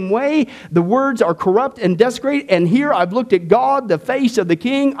the same way. The words are corrupt and desecrated, and here I've looked at God, the face of the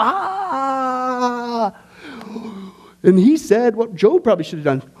king. And he said what Job probably should have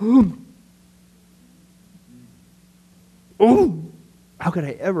done. How could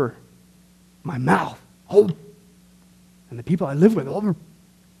I ever, my mouth, and the people I live with,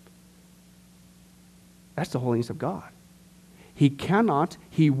 that's the holiness of God. He cannot,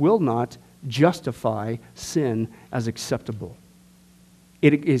 he will not justify sin as acceptable.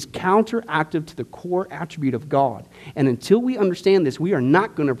 It is counteractive to the core attribute of God. And until we understand this, we are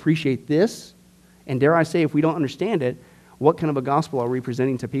not going to appreciate this. And dare I say, if we don't understand it, what kind of a gospel are we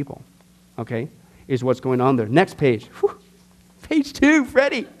presenting to people? Okay? Is what's going on there. Next page. Whew. Page 2,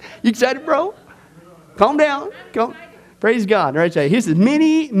 Freddie. You excited, bro? Calm down. Praise God. All right, he says,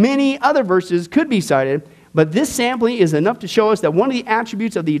 many other verses could be cited, but this sampling is enough to show us that one of the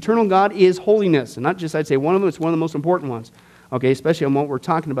attributes of the eternal God is holiness. And not just, I'd say, one of them, it's one of the most important ones. Okay, especially on what we're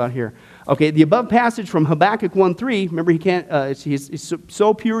talking about here. Okay, the above passage from Habakkuk 1:3, remember he can't, he's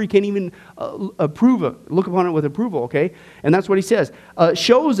so pure he can't even approve it, look upon it with approval, okay? And that's what he says.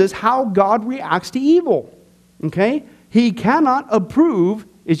 Shows us how God reacts to evil, okay? He cannot approve,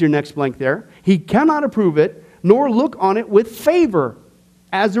 is your next blank there. He cannot approve it, nor look on it with favor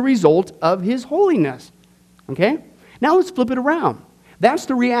as a result of his holiness. Okay? Now let's flip it around. That's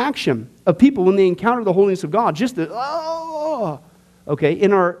the reaction of people when they encounter the holiness of God. Just the, okay,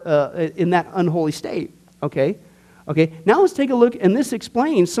 in that unholy state. Okay? Okay, now let's take a look, and this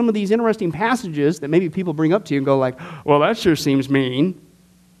explains some of these interesting passages that maybe people bring up to you and go like, well, that sure seems mean.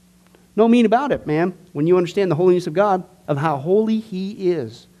 No mean about it, man, when you understand the holiness of God, of how holy he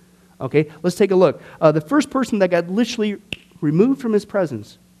is. Okay, let's take a look. The first person that got literally removed from his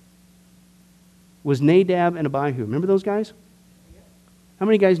presence was Nadab and Abihu. Remember those guys? How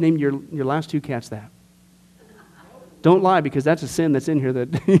many guys named your last two cats that? Don't lie, because that's a sin that's in here.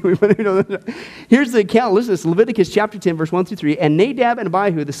 Here's the account. Listen to this. Leviticus chapter 10, verse 1 through 3. And Nadab and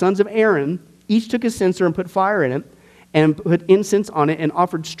Abihu, the sons of Aaron, each took a censer and put fire in it, and put incense on it, and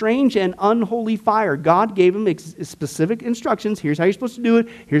offered strange and unholy fire. God gave them specific instructions. Here's how you're supposed to do it.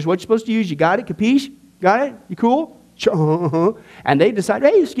 Here's what you're supposed to use. You got it? Capiche? Got it? You cool? And they decided,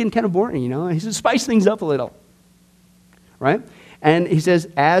 hey, it's getting kind of boring, you know. He says, spice things up a little. Right? And he says,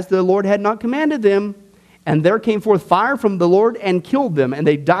 as the Lord had not commanded them, and there came forth fire from the Lord and killed them, and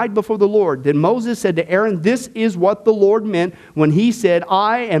they died before the Lord. Then Moses said to Aaron, this is what the Lord meant when he said,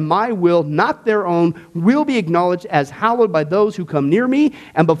 I and my will, not their own, will be acknowledged as hallowed by those who come near me,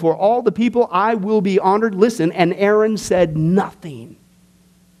 and before all the people I will be honored. Listen, and Aaron said nothing.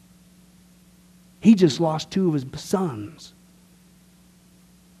 He just lost two of his sons.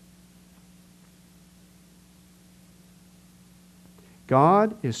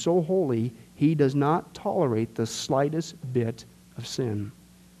 God is so holy, he does not tolerate the slightest bit of sin.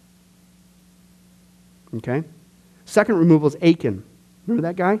 Okay? Second removal is Achan. Remember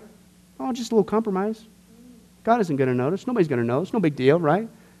that guy? Oh, just a little compromise. God isn't going to notice. Nobody's going to notice. No big deal, right?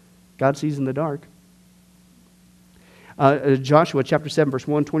 God sees in the dark. Joshua chapter 7, verse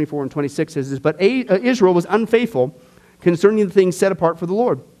 1, 24, and 26 says this, but Israel was unfaithful concerning the things set apart for the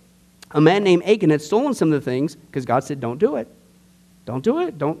Lord. A man named Achan had stolen some of the things because God said, don't do it. Don't do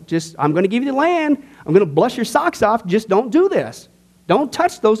it. I'm going to give you the land. I'm going to bless your socks off. Just don't do this. Don't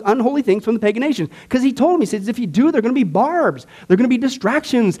touch those unholy things from the pagan nations. Because he told him, he says, if you do, they're going to be barbs. They're going to be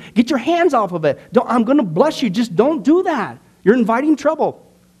distractions. Get your hands off of it. I'm going to bless you. Just don't do that. You're inviting trouble.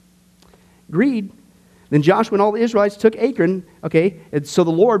 Greed. Then Joshua and all the Israelites took Achan. Okay, and so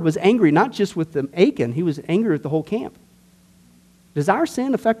the Lord was angry, not just with the Achan. He was angry with the whole camp. Does our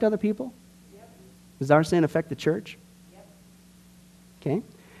sin affect other people? Yep. Does our sin affect the church? Okay, and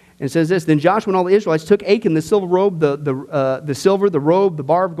it says this, then Joshua and all the Israelites took Achan, the silver robe, the silver, the robe, the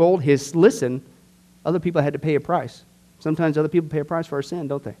bar of gold, listen, other people had to pay a price. Sometimes other people pay a price for our sin,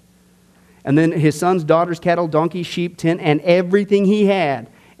 don't they? And then his sons, daughters, cattle, donkeys, sheep, tent, and everything he had.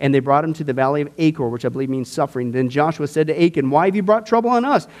 And they brought him to the valley of Achor, which I believe means suffering. Then Joshua said to Achan, why have you brought trouble on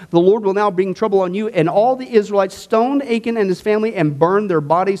us? The Lord will now bring trouble on you. And all the Israelites stoned Achan and his family and burned their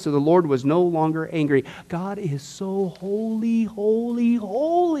bodies, so the Lord was no longer angry. God is so holy, holy,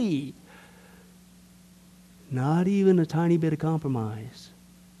 holy. Not even a tiny bit of compromise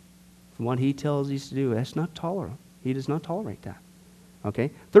from what he tells us to do. That's not tolerant. He does not tolerate that.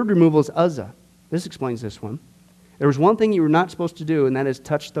 Okay? Third removal is Uzzah. This explains this one. There was one thing you were not supposed to do, and that is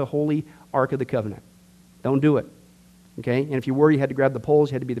touch the holy Ark of the Covenant. Don't do it. Okay? And if you were, you had to grab the poles,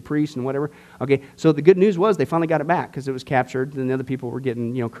 you had to be the priest and whatever. Okay, so the good news was they finally got it back because it was captured, and the other people were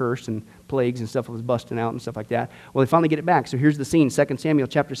getting, cursed and plagues and stuff was busting out and stuff like that. Well, they finally get it back. So here's the scene, 2 Samuel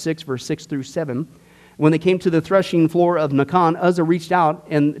chapter 6, verse 6 through 7. When they came to the threshing floor of Nacon, Uzzah reached out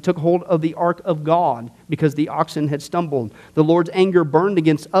and took hold of the ark of God because the oxen had stumbled. The Lord's anger burned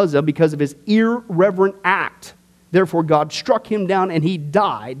against Uzzah because of his irreverent act. Therefore, God struck him down, and he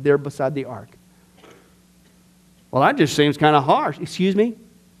died there beside the ark. Well, that just seems kind of harsh. Excuse me?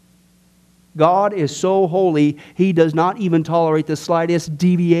 God is so holy, he does not even tolerate the slightest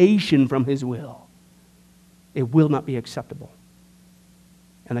deviation from his will. It will not be acceptable.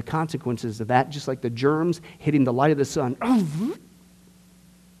 And the consequences of that, just like the germs hitting the light of the sun,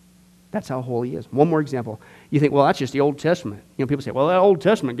 that's how holy he is. One more example. You think, well, that's just the Old Testament. People say, well, that Old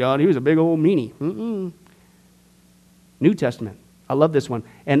Testament God, he was a big old meanie. New Testament. I love this one.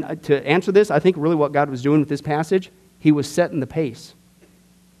 And to answer this, I think really what God was doing with this passage, he was setting the pace.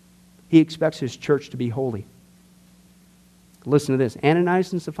 He expects his church to be holy. Listen to this.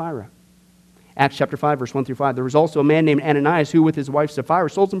 Ananias and Sapphira. Acts chapter 5, verse 1 through 5. There was also a man named Ananias who with his wife Sapphira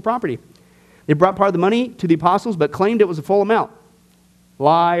sold some property. They brought part of the money to the apostles but claimed it was a full amount.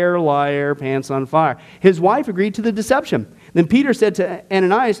 Liar, liar, pants on fire. His wife agreed to the deception. Then Peter said to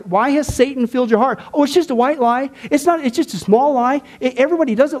Ananias, why has Satan filled your heart? Oh, it's just a white lie. It's just a small lie.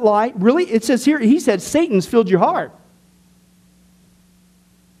 Everybody doesn't lie. Really? It says here, he said, Satan's filled your heart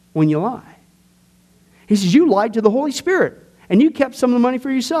when you lie. He says, you lied to the Holy Spirit, and you kept some of the money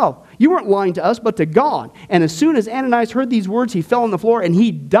for yourself. You weren't lying to us, but to God. And as soon as Ananias heard these words, he fell on the floor, and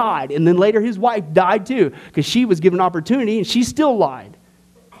he died. And then later his wife died too, because she was given opportunity, and she still lied.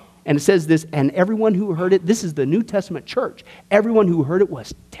 And it says this, and everyone who heard it, this is the New Testament church, everyone who heard it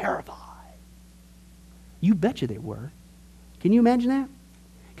was terrified. You betcha they were. Can you imagine that?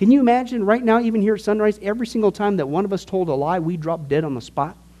 Can you imagine right now, even here at Sunrise, every single time that one of us told a lie, we dropped dead on the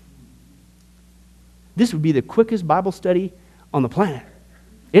spot? This would be the quickest Bible study on the planet.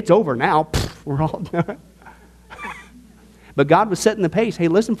 It's over now. We're all done. But God was setting the pace. Hey,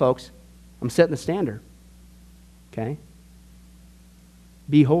 listen, folks. I'm setting the standard. Okay?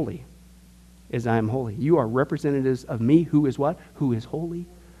 Be holy as I am holy. You are representatives of me who is what? Who is holy,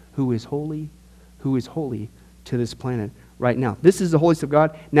 who is holy, who is holy to this planet right now. This is the holiness of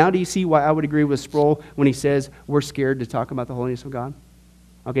God. Now do you see why I would agree with Sproul when he says we're scared to talk about the holiness of God?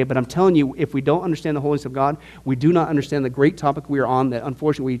 Okay, but I'm telling you, if we don't understand the holiness of God, we do not understand the great topic we are on that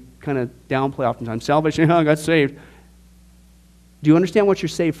unfortunately we kind of downplay oftentimes. Salvation, I got saved. Do you understand what you're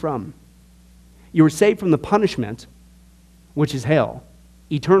saved from? You were saved from the punishment, which is hell,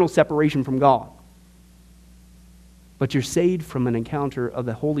 eternal separation from God. But you're saved from an encounter of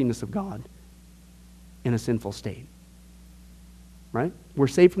the holiness of God in a sinful state. Right? We're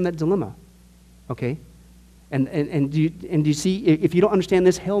saved from that dilemma. Okay? And do you see, if you don't understand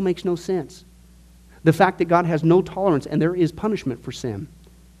this, hell makes no sense. The fact that God has no tolerance and there is punishment for sin.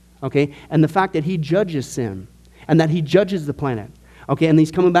 Okay? And the fact that he judges sin and that he judges the planet. Okay? And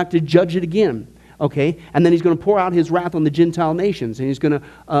he's coming back to judge it again. Okay? And then he's going to pour out his wrath on the Gentile nations. And he's going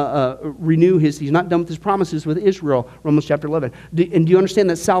to renew he's not done with his promises with Israel, Romans chapter 11. And do you understand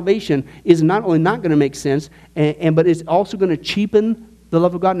that salvation is not only not going to make sense, but it's also going to cheapen the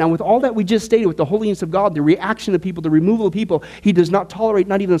love of God? Now, with all that we just stated, with the holiness of God, the reaction of people, the removal of people, he does not tolerate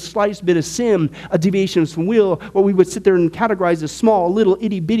not even the slightest bit of sin, a deviation from will, what we would sit there and categorize as small, little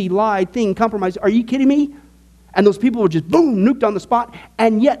itty-bitty lie, thing, compromise. Are you kidding me? And those people were just, boom, nuked on the spot.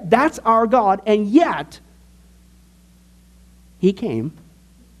 And yet, that's our God. And yet, he came.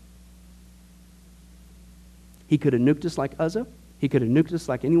 He could have nuked us like Uzzah. He could have nuked us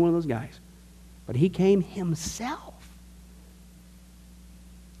like any one of those guys. But he came himself.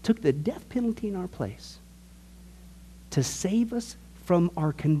 Took the death penalty in our place to save us from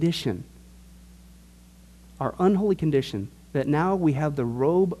our condition, our unholy condition, that now we have the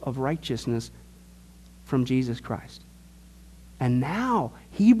robe of righteousness from Jesus Christ. And now,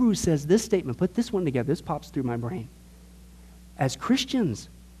 Hebrews says this statement, put this one together, this pops through my brain. As Christians,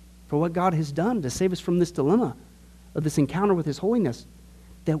 for what God has done to save us from this dilemma of this encounter with his holiness,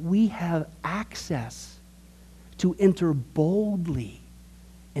 that we have access to enter boldly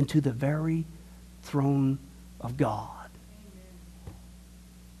into the very throne of God.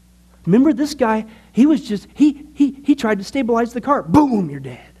 Remember this guy, he was just, he tried to stabilize the cart. Boom, you're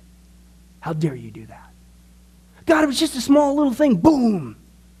dead. How dare you do that? God, it was just a small little thing. Boom,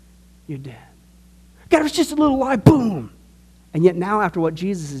 you're dead. God, it was just a little lie. Boom. And yet now, after what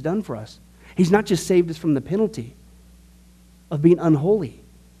Jesus has done for us, he's not just saved us from the penalty of being unholy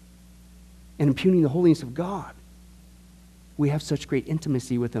and impugning the holiness of God. We have such great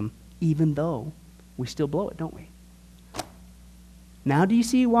intimacy with him, even though we still blow it, don't we? Now do you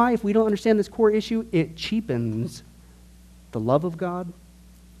see why, if we don't understand this core issue, it cheapens the love of God,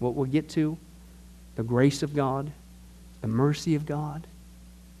 what we'll get to, the grace of God, the mercy of God?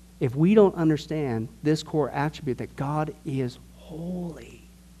 If we don't understand this core attribute that God is holy,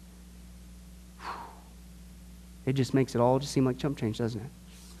 it just makes it all just seem like chump change, doesn't it?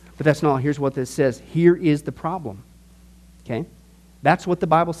 But that's not. Here's what this says. Here is the problem. Okay? That's what the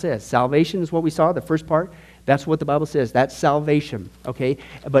Bible says. Salvation is what we saw, the first part. That's what the Bible says. That's salvation. Okay?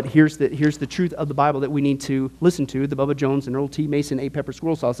 But here's the truth of the Bible that we need to listen to. The Bubba Jones and Earl T. Mason, 8-pepper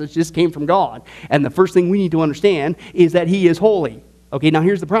squirrel sausage just came from God. And the first thing we need to understand is that he is holy. Okay, now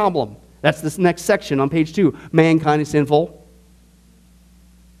here's the problem. That's this next section on page 2. Mankind is sinful.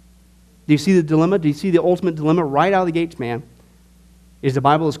 Do you see the dilemma? Do you see the ultimate dilemma right out of the gates, man? Is the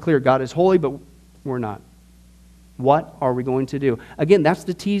Bible is clear. God is holy, but we're not. What are we going to do? Again, that's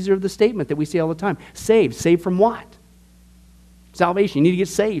the teaser of the statement that we see all the time. Saved. Saved from what? Salvation. You need to get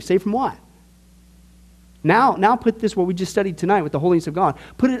saved. Saved from what? Now put this, what we just studied tonight with the holiness of God,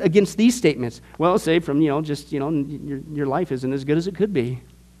 put it against these statements. Well, saved from, your life isn't as good as it could be.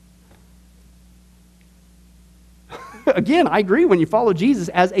 Again, I agree when you follow Jesus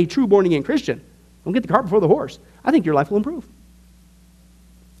as a true born-again Christian. Don't get the cart before the horse. I think your life will improve.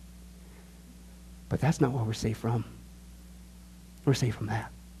 But that's not what we're saved from. We're saved from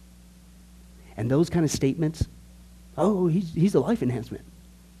that. And those kind of statements, oh, he's a life enhancement,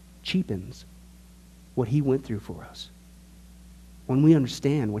 cheapens what he went through for us. When we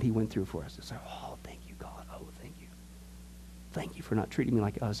understand what he went through for us, it's like, oh, thank you, God. Oh, thank you. Thank you for not treating me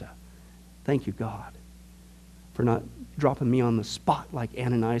like Uzzah. Thank you, God, for not dropping me on the spot like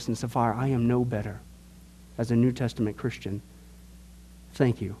Ananias and Sapphira. I am no better as a New Testament Christian.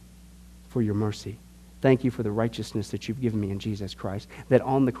 Thank you for your mercy. Thank you for the righteousness that you've given me in Jesus Christ. That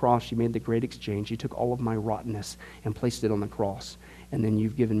on the cross you made the great exchange. You took all of my rottenness and placed it on the cross. And then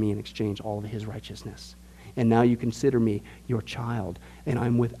you've given me in exchange all of his righteousness. And now you consider me your child. And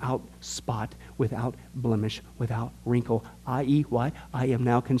I'm without spot, without blemish, without wrinkle. I.e., what? I am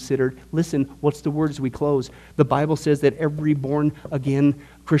now considered, listen, what's the word as we close? The Bible says that every born again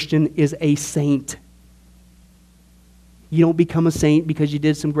Christian is a saint. You don't become a saint because you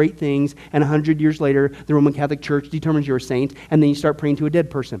did some great things, and 100 years later, the Roman Catholic Church determines you're a saint, and then you start praying to a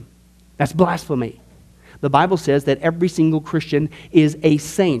dead person. That's blasphemy. The Bible says that every single Christian is a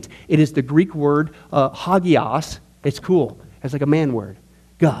saint. It is the Greek word hagios. It's cool. It's like a man word.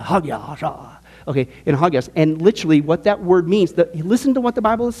 God, hagios. Okay, in hagios. And literally what that word means, listen to what the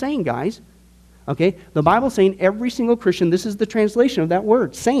Bible is saying, guys. Okay, the Bible is saying every single Christian, this is the translation of that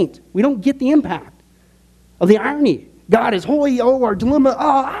word, saint. We don't get the impact of the irony. God is holy. Oh, our dilemma.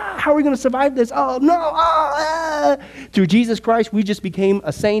 How are we going to survive this? Oh, no. Through Jesus Christ, we just became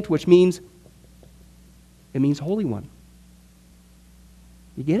a saint, which means, it means holy one.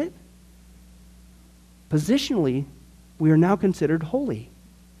 You get it? Positionally, we are now considered holy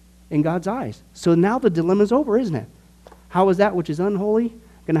in God's eyes. So now the dilemma's over, isn't it? How is that which is unholy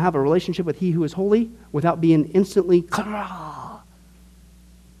going to have a relationship with he who is holy without being instantly...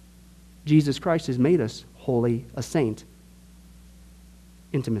 Jesus Christ has made us holy, a saint.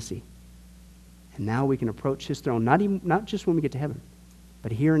 Intimacy. And now we can approach his throne, not just when we get to heaven,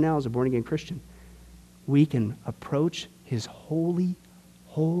 but here and now as a born-again Christian. We can approach his holy,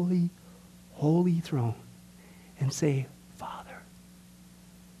 holy, holy throne and say, Father.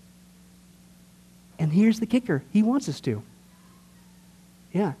 And here's the kicker. He wants us to.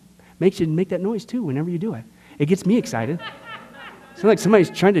 Yeah. Makes you make that noise too whenever you do it. It gets me excited. It's like somebody's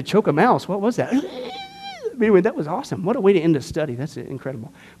trying to choke a mouse. What was that? Anyway, that was awesome. What a way to end a study. That's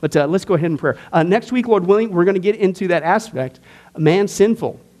incredible. But let's go ahead in prayer. Next week, Lord willing, we're going to get into that aspect, man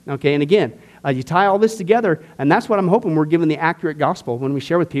sinful. Okay, and again, you tie all this together, and that's what I'm hoping we're giving the accurate gospel when we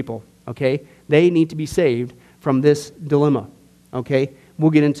share with people. Okay, they need to be saved from this dilemma. Okay,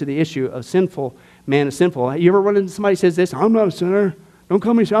 we'll get into the issue of sinful. Man is sinful. You ever run into somebody who says this? I'm not a sinner. Don't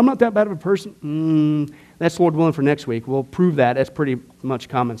call me a sinner. I'm not that bad of a person. That's Lord willing for next week. We'll prove that. That's pretty much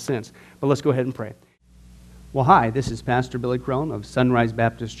common sense. But let's go ahead and pray. Well, hi, this is Pastor Billy Crone of Sunrise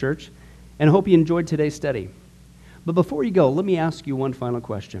Baptist Church, and I hope you enjoyed today's study. But before you go, let me ask you one final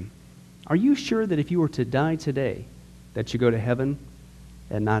question. Are you sure that if you were to die today, that you go to heaven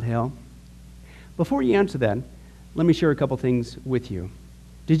and not hell? Before you answer that, let me share a couple things with you.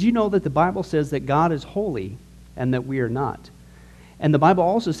 Did you know that the Bible says that God is holy and that we are not? And the Bible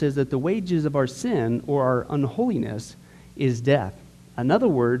also says that the wages of our sin or our unholiness is death. In other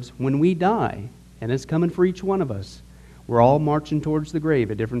words, when we die, and it's coming for each one of us, we're all marching towards the grave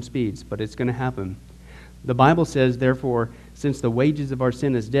at different speeds, but it's going to happen. The Bible says, therefore, since the wages of our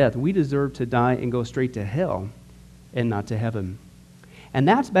sin is death, we deserve to die and go straight to hell and not to heaven. And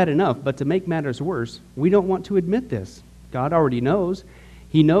that's bad enough, but to make matters worse, we don't want to admit this. God already knows.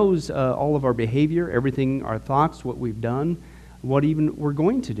 He knows all of our behavior, everything, our thoughts, what we've done, what even we're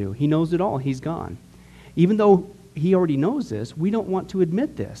going to do. He knows it all. He's gone. Even though he already knows this, we don't want to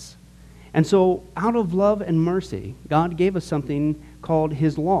admit this. And so, out of love and mercy, God gave us something called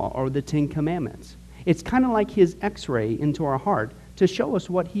his law, or the 10 Commandments. It's kind of like his x-ray into our heart to show us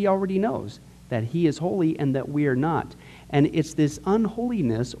what he already knows, that he is holy and that we are not. And it's this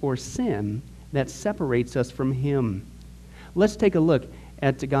unholiness or sin that separates us from him. Let's take a look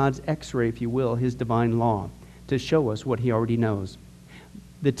at God's x-ray, if you will, his divine law, to show us what he already knows.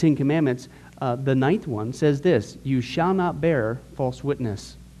 The 10 Commandments, the 9th one says this: you shall not bear false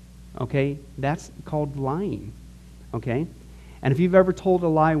witness. Okay, that's called lying. Okay, and if you've ever told a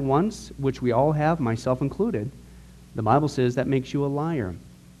lie once, which we all have, myself included, the Bible says that makes you a liar.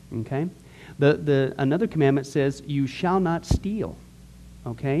 Okay, another commandment says you shall not steal.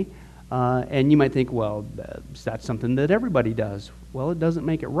 Okay, and you might think, well, that's something that everybody does. Well, it doesn't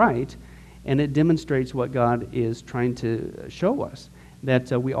make it right, and it demonstrates what God is trying to show us,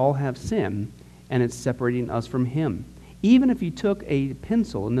 that we all have sin, and it's separating us from him. Even if you took a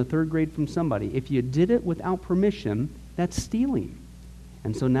pencil in the 3rd grade from somebody, if you did it without permission, that's stealing.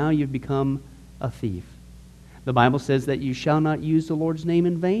 And so now you've become a thief. The Bible says that you shall not use the Lord's name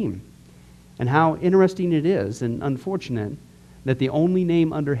in vain. And how interesting it is and unfortunate that the only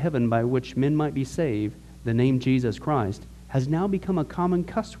name under heaven by which men might be saved, the name Jesus Christ, has now become a common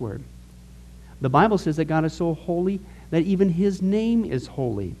cuss word. The Bible says that God is so holy that even his name is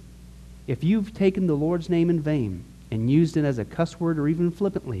holy. If you've taken the Lord's name in vain and used it as a cuss word or even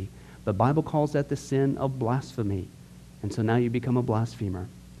flippantly, the Bible calls that the sin of blasphemy. And so now you become a blasphemer.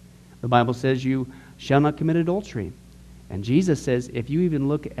 The Bible says you shall not commit adultery. And Jesus says if you even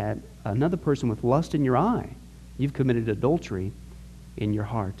look at another person with lust in your eye, you've committed adultery in your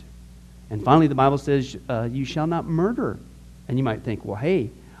heart. And finally, the Bible says you shall not murder. And you might think, well, hey,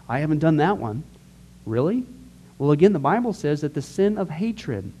 I haven't done that one. Really? Well, again, the Bible says that the sin of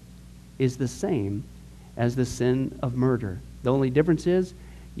hatred is the same as the sin of murder. The only difference is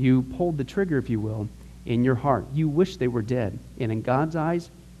you pulled the trigger, if you will, in your heart. You wish they were dead. And in God's eyes,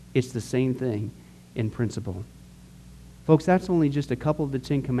 it's the same thing in principle. Folks, that's only just a couple of the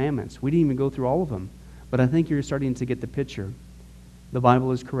 10 Commandments. We didn't even go through all of them. But I think you're starting to get the picture. The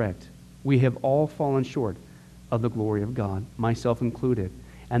Bible is correct. We have all fallen short of the glory of God, myself included,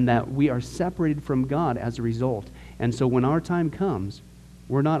 and that we are separated from God as a result. And so when our time comes,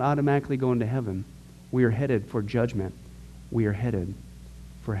 we're not automatically going to heaven. We are headed for judgment. We are headed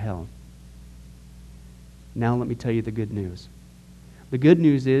for hell. Now let me tell you the good news. The good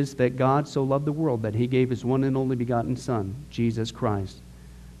news is that God so loved the world that he gave his one and only begotten Son, Jesus Christ,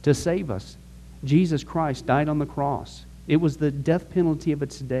 to save us. Jesus Christ died on the cross. It was the death penalty of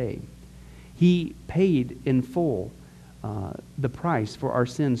its day. He paid in full the price for our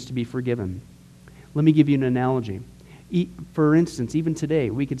sins to be forgiven. Let me give you an analogy. For instance, even today,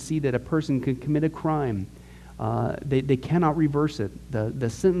 we could see that a person could commit a crime. They cannot reverse it. The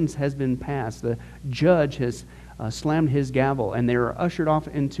sentence has been passed. The judge has slammed his gavel, and they are ushered off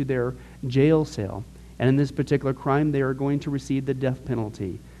into their jail cell. And in this particular crime, they are going to receive the death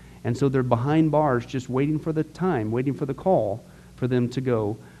penalty. And so they're behind bars just waiting for the time, waiting for the call for them to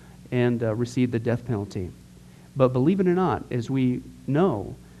go and receive the death penalty. But believe it or not, as we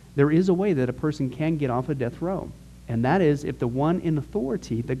know, there is a way that a person can get off a death row. And that is if the one in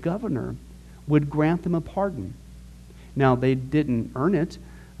authority, the governor, would grant them a pardon. Now, they didn't earn it.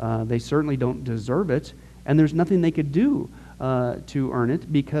 They certainly don't deserve it. And there's nothing they could do to earn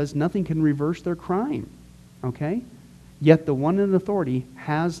it because nothing can reverse their crime. Okay? Yet the one in authority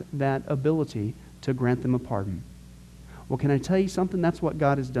has that ability to grant them a pardon. Well, can I tell you something? That's what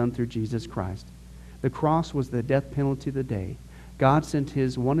God has done through Jesus Christ. The cross was the death penalty of the day. God sent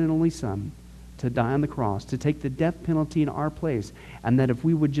his one and only Son to die on the cross, to take the death penalty in our place, and that if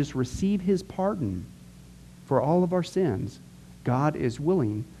we would just receive his pardon for all of our sins, God is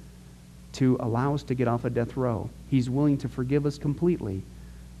willing to allow us to get off a death row. He's willing to forgive us completely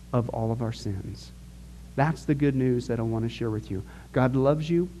of all of our sins. That's the good news that I want to share with you. God loves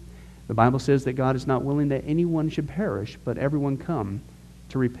you. The Bible says that God is not willing that anyone should perish, but everyone come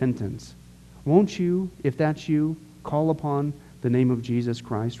to repentance. Won't you, if that's you, call upon the name of Jesus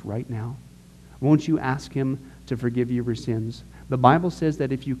Christ right now? Won't you ask him to forgive you your sins? The Bible says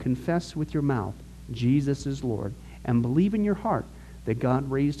that if you confess with your mouth Jesus is Lord and believe in your heart that God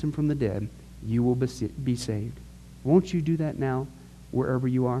raised him from the dead, you will be saved. Won't you do that now, wherever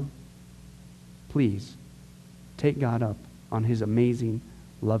you are? Please, take God up on his amazing,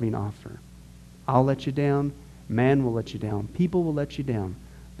 loving offer. I'll let you down. Man will let you down. People will let you down.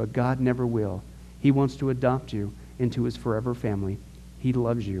 But God never will. He wants to adopt you into his forever family. He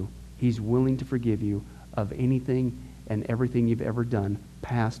loves you. He's willing to forgive you of anything and everything you've ever done,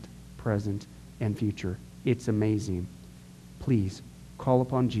 past, present, and future. It's amazing. Please, call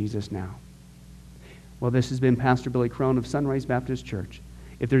upon Jesus now. Well, this has been Pastor Billy Crone of Sunrise Baptist Church.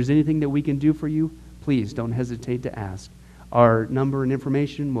 If there's anything that we can do for you, please don't hesitate to ask. Our number and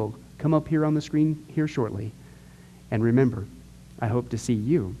information will come up here on the screen here shortly. And remember, I hope to see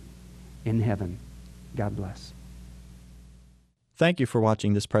you in heaven. God bless. Thank you for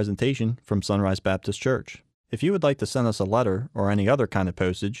watching this presentation from Sunrise Baptist Church. If you would like to send us a letter or any other kind of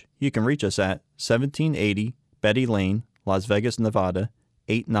postage, you can reach us at 1780 Betty Lane, Las Vegas, Nevada,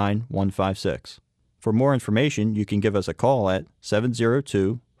 89156. For more information, you can give us a call at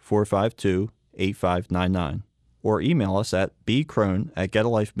 702-452-8599 or email us at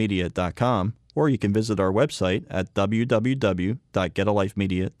bcrone@getalifemedia.com, or you can visit our website at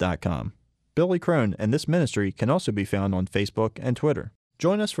www.getalifemedia.com. Billy Crone and this ministry can also be found on Facebook and Twitter.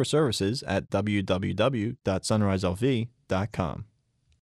 Join us for services at www.sunriselv.com.